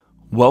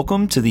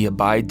Welcome to the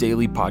Abide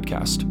Daily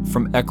podcast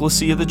from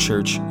Ecclesia the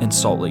Church in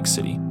Salt Lake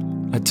City,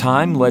 a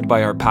time led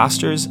by our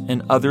pastors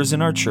and others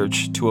in our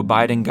church to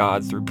abide in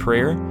God through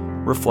prayer,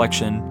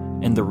 reflection,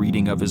 and the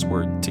reading of His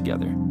Word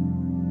together.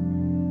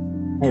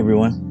 Hey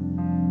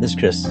everyone, this is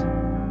Chris.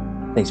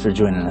 Thanks for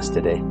joining us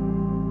today.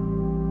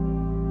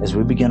 As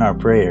we begin our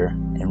prayer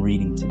and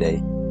reading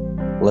today,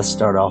 let's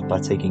start off by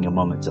taking a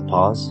moment to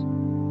pause,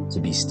 to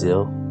be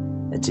still,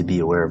 and to be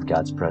aware of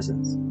God's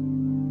presence.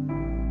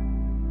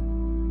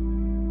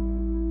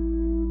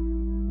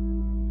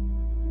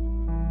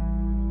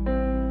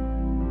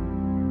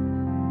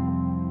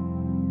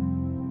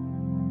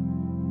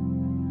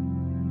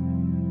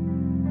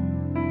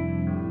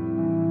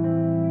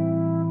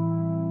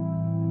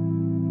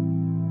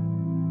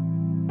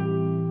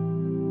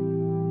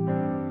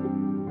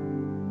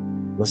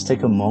 Let's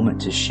take a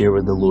moment to share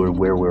with the Lord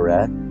where we're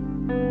at,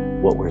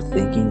 what we're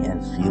thinking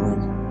and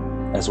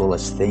feeling, as well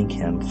as thank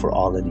Him for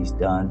all that He's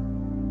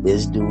done,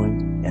 is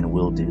doing, and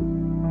will do.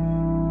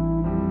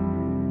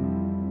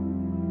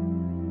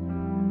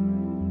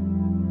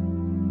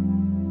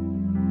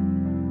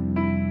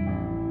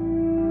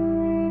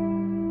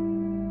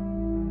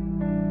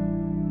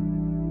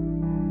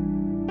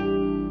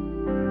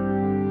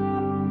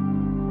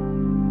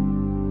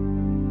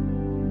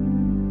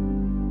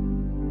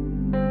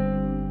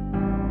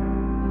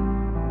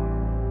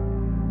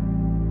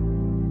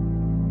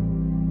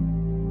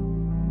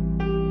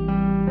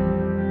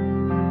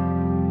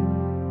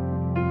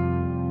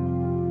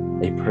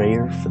 A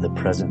prayer for the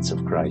presence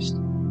of Christ.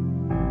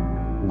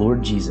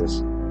 Lord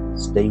Jesus,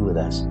 stay with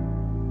us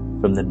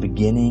from the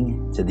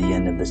beginning to the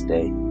end of this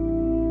day.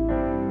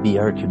 Be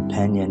our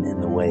companion in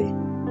the way.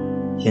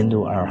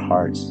 Kindle our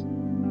hearts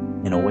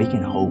and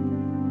awaken hope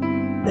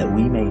that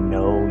we may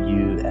know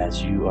You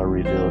as You are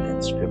revealed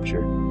in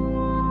Scripture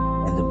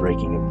and the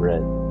breaking of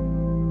bread.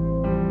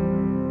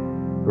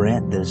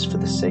 Grant this for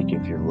the sake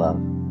of Your love.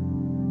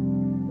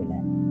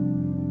 Amen.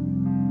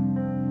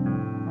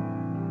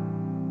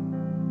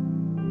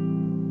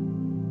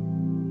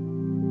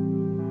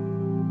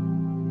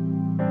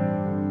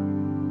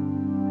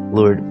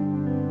 Lord,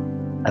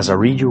 as I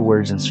read Your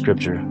words in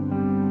Scripture,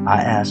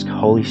 I ask,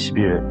 Holy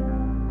Spirit,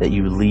 that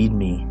You lead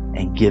me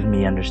and give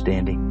me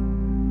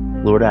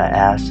understanding. Lord, I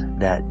ask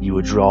that You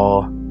would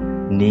draw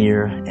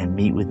near and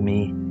meet with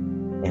me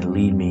and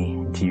lead me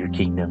into Your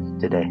kingdom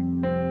today.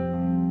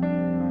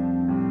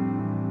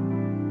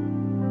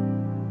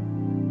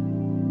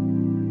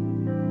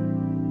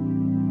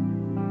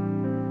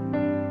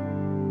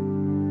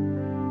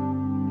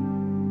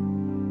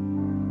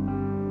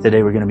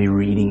 Today we're going to be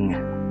reading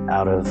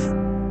out of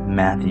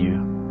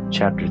Matthew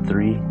chapter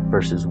 3,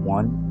 verses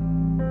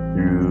 1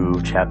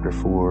 through chapter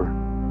 4,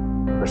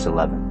 verse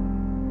 11.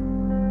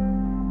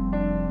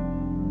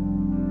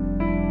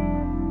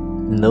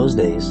 In those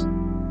days,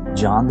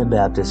 John the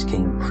Baptist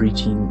came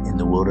preaching in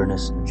the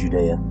wilderness of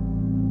Judea,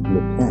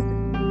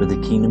 "Repent, for the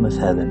kingdom of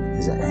heaven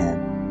is at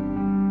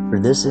hand. For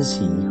this is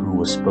he who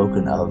was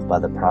spoken of by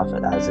the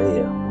prophet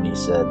Isaiah when he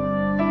said,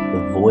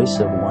 The voice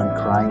of one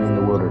crying in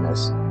the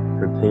wilderness,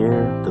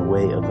 Prepare the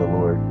way of the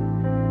Lord,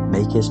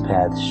 make His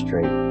path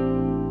straight."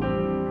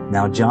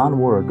 Now John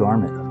wore a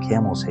garment of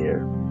camel's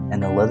hair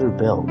and a leather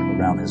belt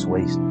around his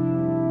waist,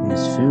 and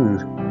his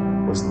food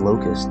was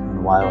locusts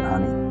and wild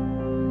honey.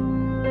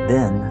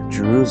 Then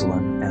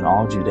Jerusalem and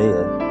all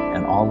Judea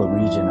and all the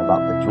region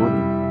about the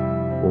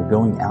Jordan were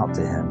going out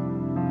to him,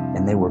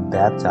 and they were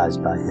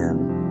baptized by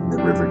him in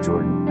the river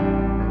Jordan,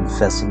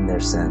 confessing their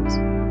sins.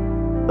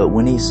 But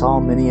when he saw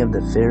many of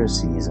the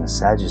Pharisees and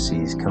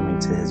Sadducees coming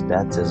to his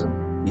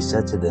baptism, he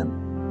said to them,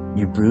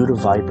 "You brood of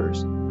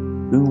vipers,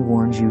 who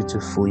warned you to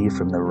flee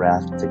from the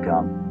wrath to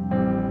come?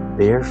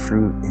 Bear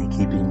fruit in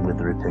keeping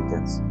with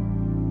repentance.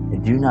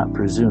 And do not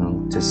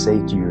presume to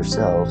say to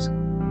yourselves,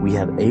 We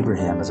have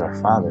Abraham as our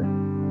father.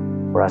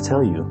 For I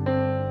tell you,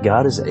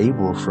 God is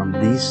able from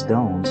these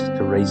stones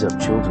to raise up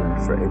children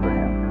for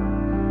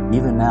Abraham.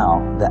 Even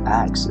now the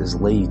axe is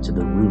laid to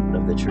the root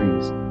of the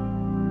trees.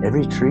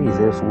 Every tree,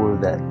 therefore,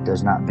 that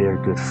does not bear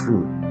good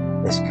fruit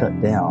is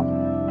cut down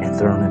and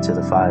thrown into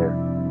the fire.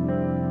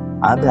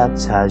 I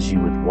baptize you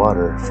with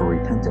water for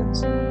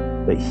repentance,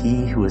 but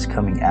he who is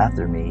coming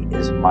after me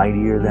is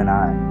mightier than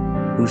I,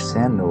 whose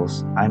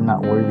sandals I am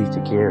not worthy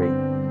to carry.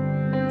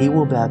 He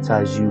will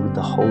baptize you with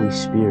the Holy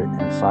Spirit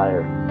and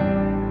fire.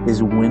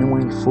 His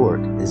winnowing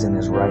fork is in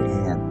his right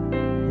hand,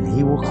 and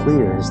he will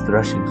clear his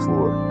threshing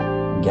floor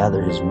and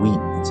gather his wheat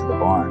into the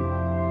barn.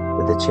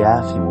 But the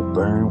chaff he will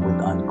burn with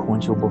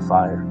unquenchable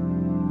fire."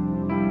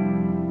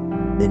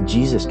 Then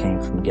Jesus came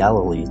from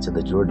Galilee to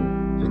the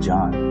Jordan to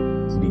John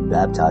to be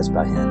baptized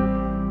by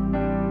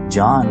him.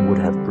 John would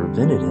have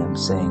prevented him,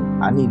 saying,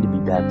 "I need to be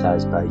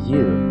baptized by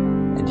you,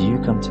 and do you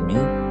come to me?"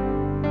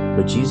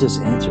 But Jesus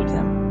answered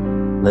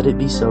him, "Let it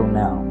be so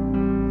now,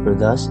 for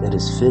thus it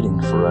is fitting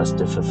for us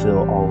to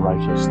fulfill all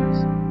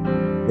righteousness."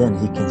 Then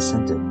he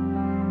consented.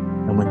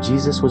 And when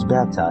Jesus was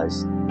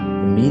baptized,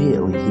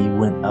 immediately he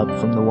went up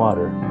from the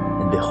water,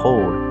 and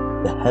behold,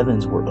 the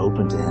heavens were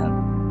opened to him,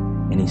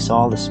 and he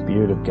saw the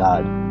Spirit of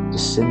God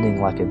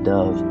descending like a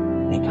dove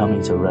and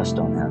coming to rest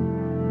on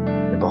him.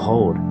 And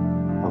behold,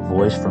 a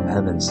voice from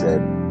heaven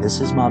said, "This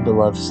is my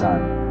beloved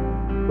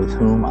Son, with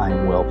whom I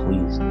am well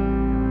pleased."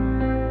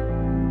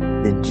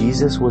 Then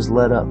Jesus was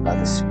led up by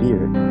the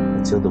Spirit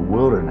into the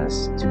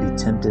wilderness to be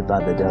tempted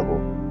by the devil.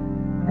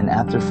 And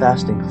after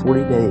fasting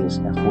 40 days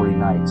and 40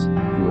 nights,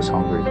 he was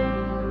hungry.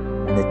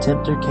 And the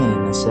tempter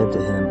came and said to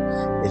him,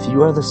 "If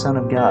you are the Son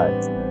of God,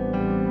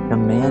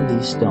 command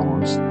these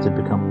stones to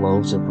become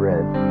loaves of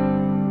bread."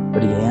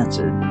 But he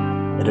answered,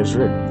 "It is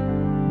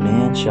written,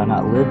 man shall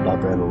not live by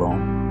bread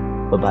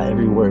alone, but by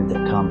every word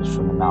that comes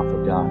from the mouth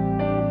of God."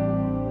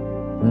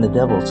 And the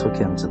devil took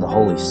him to the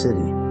holy city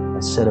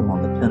and set him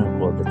on the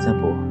pinnacle of the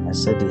temple and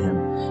said to him,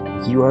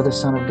 "If you are the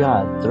Son of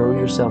God, throw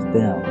yourself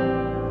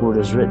down, for it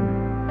is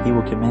written, he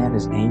will command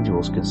his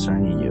angels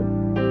concerning you,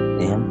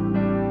 and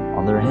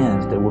on their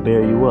hands they will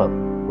bear you up,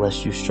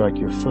 lest you strike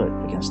your foot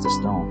against a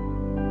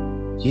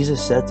stone."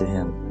 Jesus said to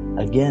him,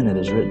 "Again it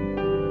is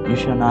written, you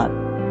shall not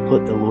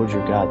put the Lord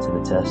your God to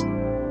the test."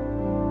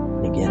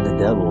 And again the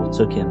devil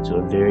took him to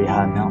a very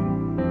high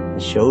mountain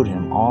and showed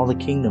him all the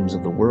kingdoms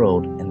of the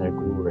world and their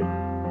glory.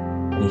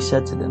 And he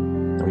said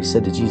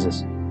to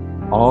Jesus,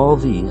 "All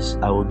these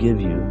I will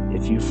give you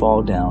if you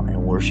fall down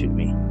and worship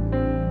me."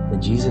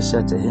 And Jesus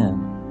said to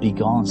him,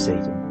 "Begone,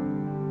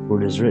 Satan,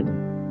 for it is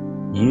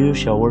written, you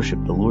shall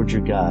worship the Lord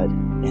your God,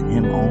 and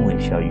him only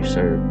shall you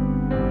serve."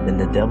 Then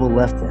the devil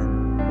left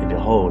him, and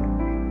behold,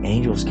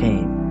 angels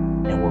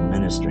came and were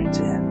ministering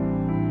to him.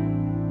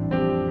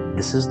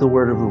 This is the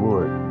word of the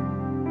Lord.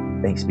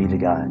 Thanks be to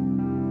God.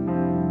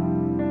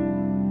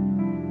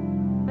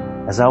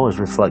 As I was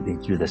reflecting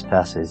through this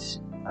passage,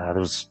 there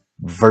was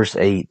verse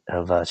 8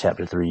 of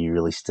chapter 3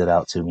 really stood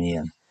out to me,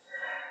 and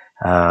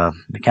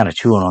been kind of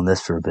chewing on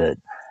this for a bit.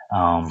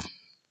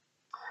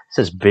 It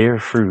says, "Bear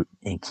fruit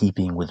in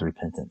keeping with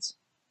repentance."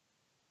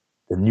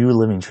 The New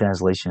Living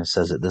Translation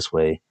says it this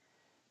way: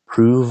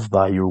 prove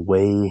by the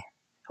way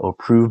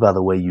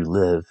you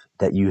live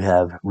that you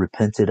have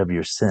repented of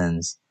your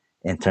sins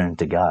and turned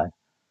to God.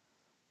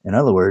 In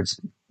other words,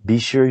 be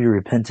sure your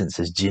repentance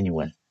is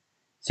genuine.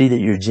 See that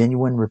your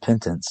genuine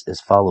repentance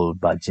is followed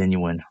by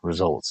genuine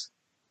results.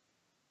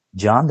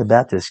 John the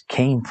Baptist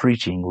came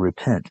preaching,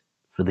 "Repent,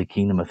 for the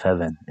kingdom of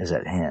heaven is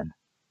at hand."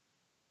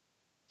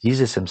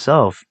 Jesus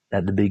himself,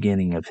 at the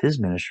beginning of his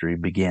ministry,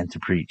 began to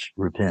preach,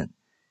 "Repent,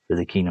 for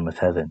the kingdom of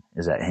heaven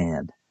is at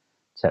hand."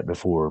 Chapter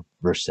 4,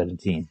 verse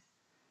 17.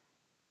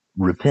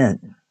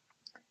 Repent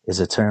is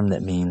a term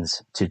that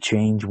means to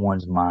change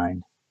one's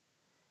mind.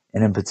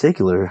 And in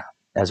particular,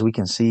 as we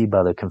can see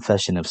by the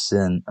confession of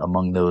sin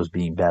among those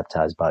being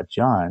baptized by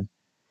John,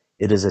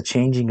 it is a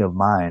changing of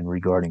mind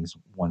regarding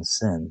one's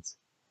sins.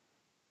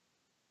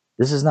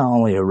 This is not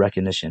only a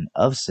recognition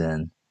of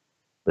sin,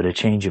 but a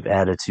change of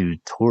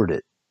attitude toward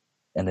it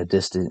and a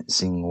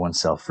distancing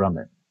oneself from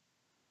it.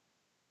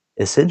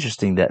 It's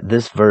interesting that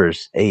this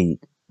verse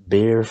 8,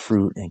 "bear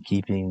fruit in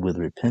keeping with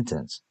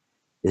repentance,"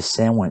 is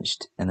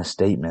sandwiched in a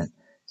statement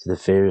to the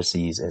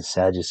Pharisees and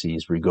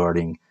Sadducees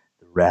regarding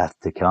the wrath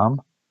to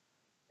come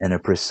and a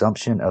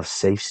presumption of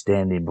safe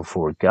standing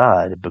before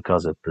God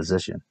because of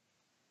position.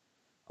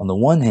 On the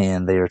one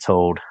hand, they are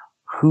told,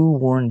 "Who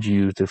warned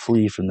you to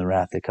flee from the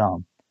wrath to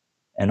come?"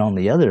 And on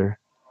the other,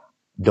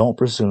 "Don't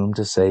presume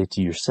to say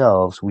to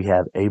yourselves, we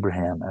have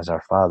Abraham as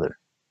our father."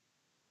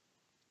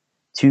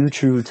 Two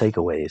true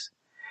takeaways.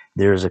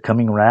 There is a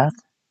coming wrath,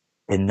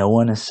 and no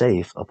one is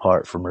safe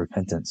apart from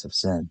repentance of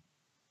sin.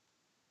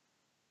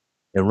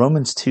 In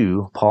Romans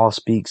 2, Paul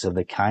speaks of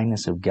the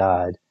kindness of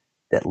God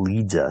that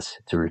leads us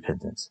to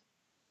repentance.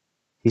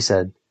 He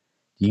said,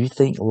 "Do you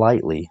think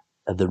lightly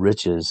of the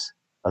riches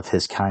of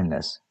his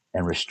kindness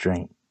and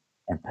restraint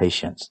and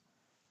patience,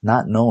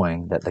 not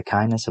knowing that the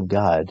kindness of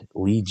God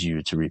leads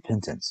you to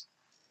repentance?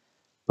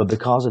 But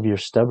because of your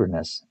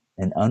stubbornness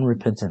and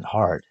unrepentant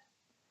heart,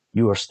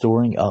 you are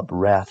storing up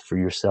wrath for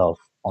yourself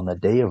on the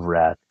day of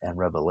wrath and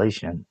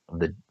revelation of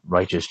the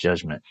righteous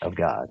judgment of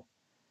God."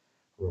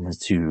 Romans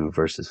 2,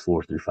 verses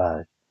 4 through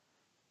 5.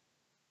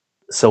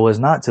 So as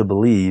not to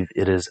believe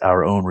it is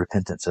our own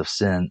repentance of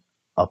sin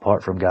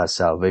apart from God's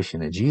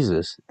salvation in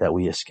Jesus that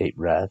we escape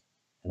wrath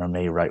and are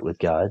made right with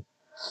God.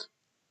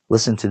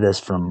 Listen to this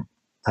from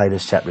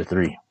Titus chapter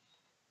 3.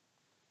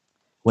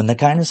 "When the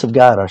kindness of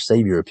God our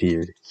Savior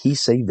appeared, he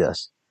saved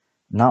us,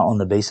 not on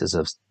the basis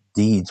of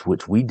deeds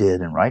which we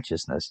did in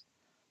righteousness,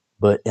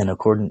 but in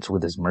accordance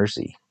with his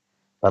mercy,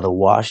 by the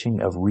washing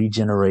of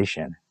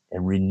regeneration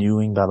and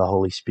renewing by the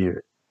Holy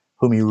Spirit,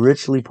 whom he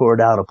richly poured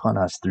out upon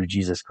us through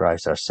Jesus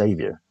Christ our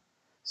Savior,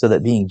 so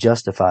that being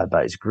justified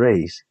by his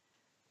grace,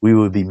 we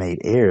would be made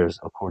heirs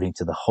according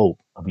to the hope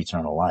of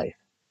eternal life."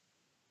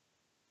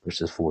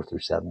 Verses 4 through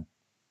 7.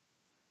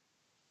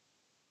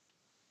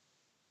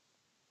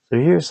 So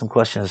here are some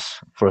questions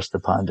for us to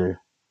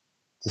ponder,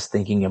 just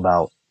thinking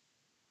about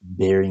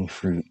bearing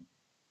fruit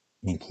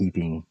in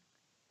keeping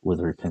with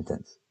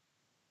repentance.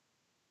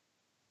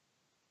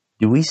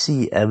 Do we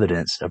see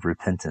evidence of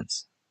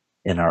repentance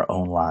in our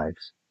own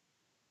lives?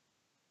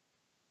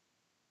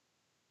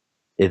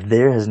 If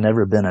there has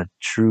never been a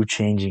true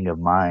changing of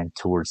mind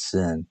towards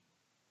sin,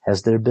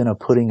 has there been a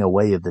putting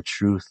away of the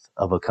truth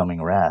of a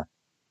coming wrath,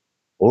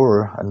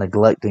 or a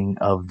neglecting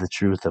of the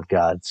truth of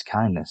God's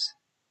kindness?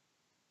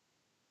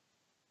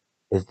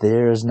 If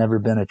there has never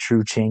been a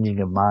true changing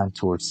of mind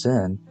towards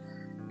sin,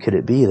 could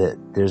it be that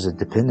there's a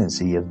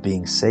dependency of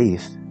being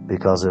safe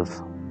because of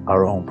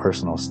our own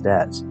personal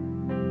stats,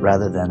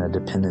 rather than a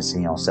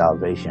dependency on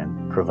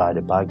salvation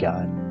provided by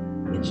God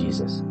in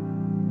Jesus?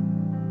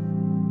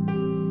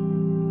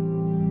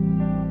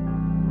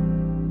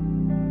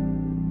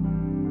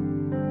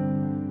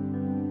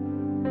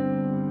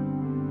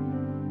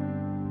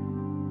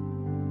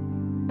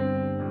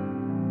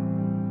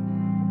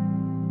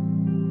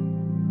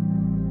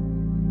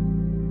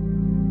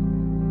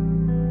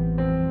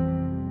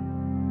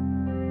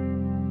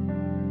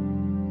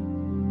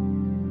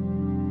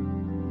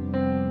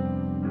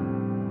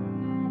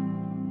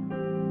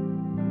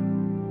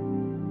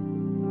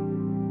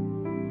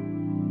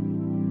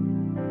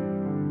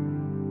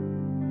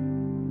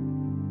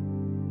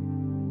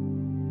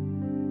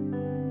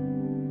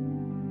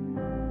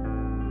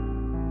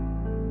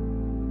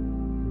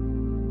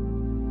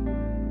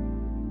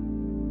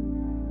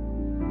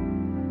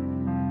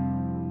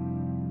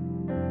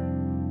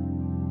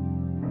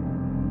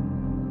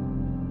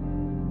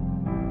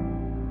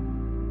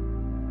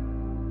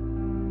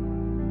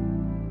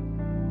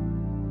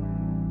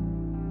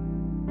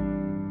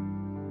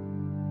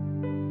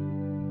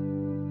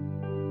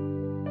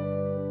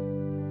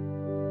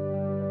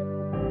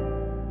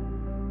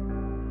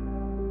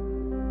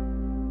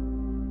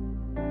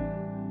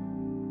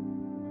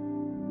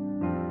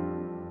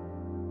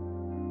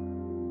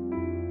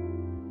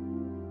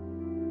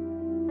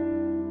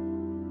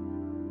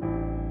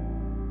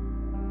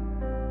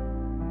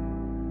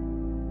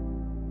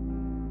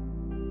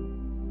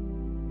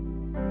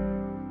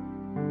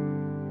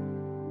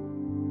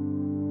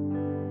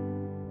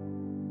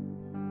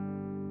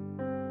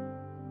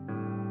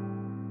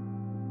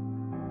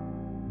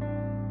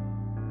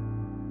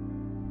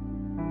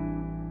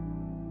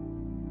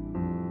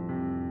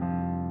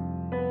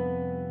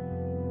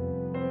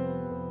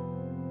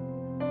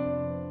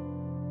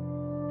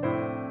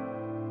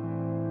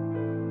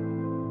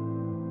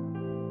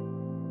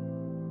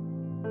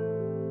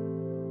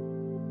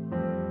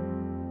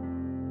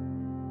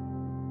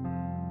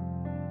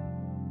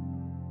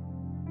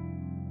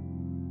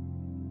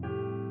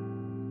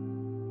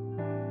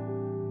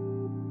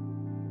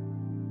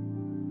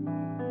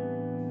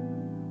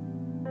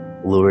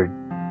 Lord,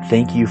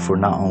 thank you for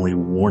not only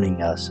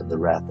warning us of the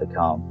wrath to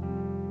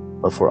come,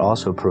 but for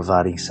also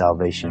providing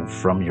salvation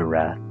from your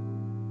wrath.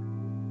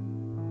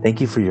 Thank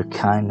you for your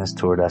kindness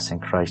toward us in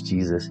Christ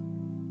Jesus,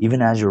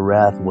 even as your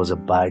wrath was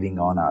abiding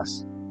on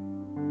us.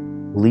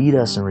 Lead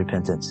us in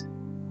repentance,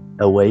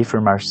 away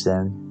from our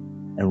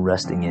sin and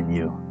resting in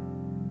you.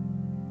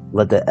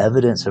 Let the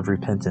evidence of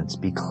repentance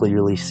be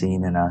clearly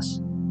seen in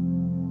us.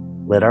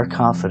 Let our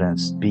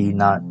confidence be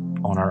not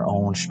on our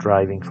own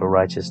striving for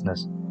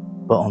righteousness,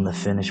 but on the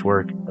finished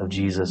work of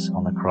Jesus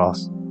on the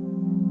cross.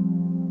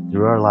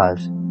 Through our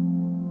lives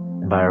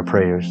and by our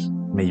prayers,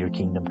 may your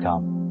kingdom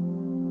come.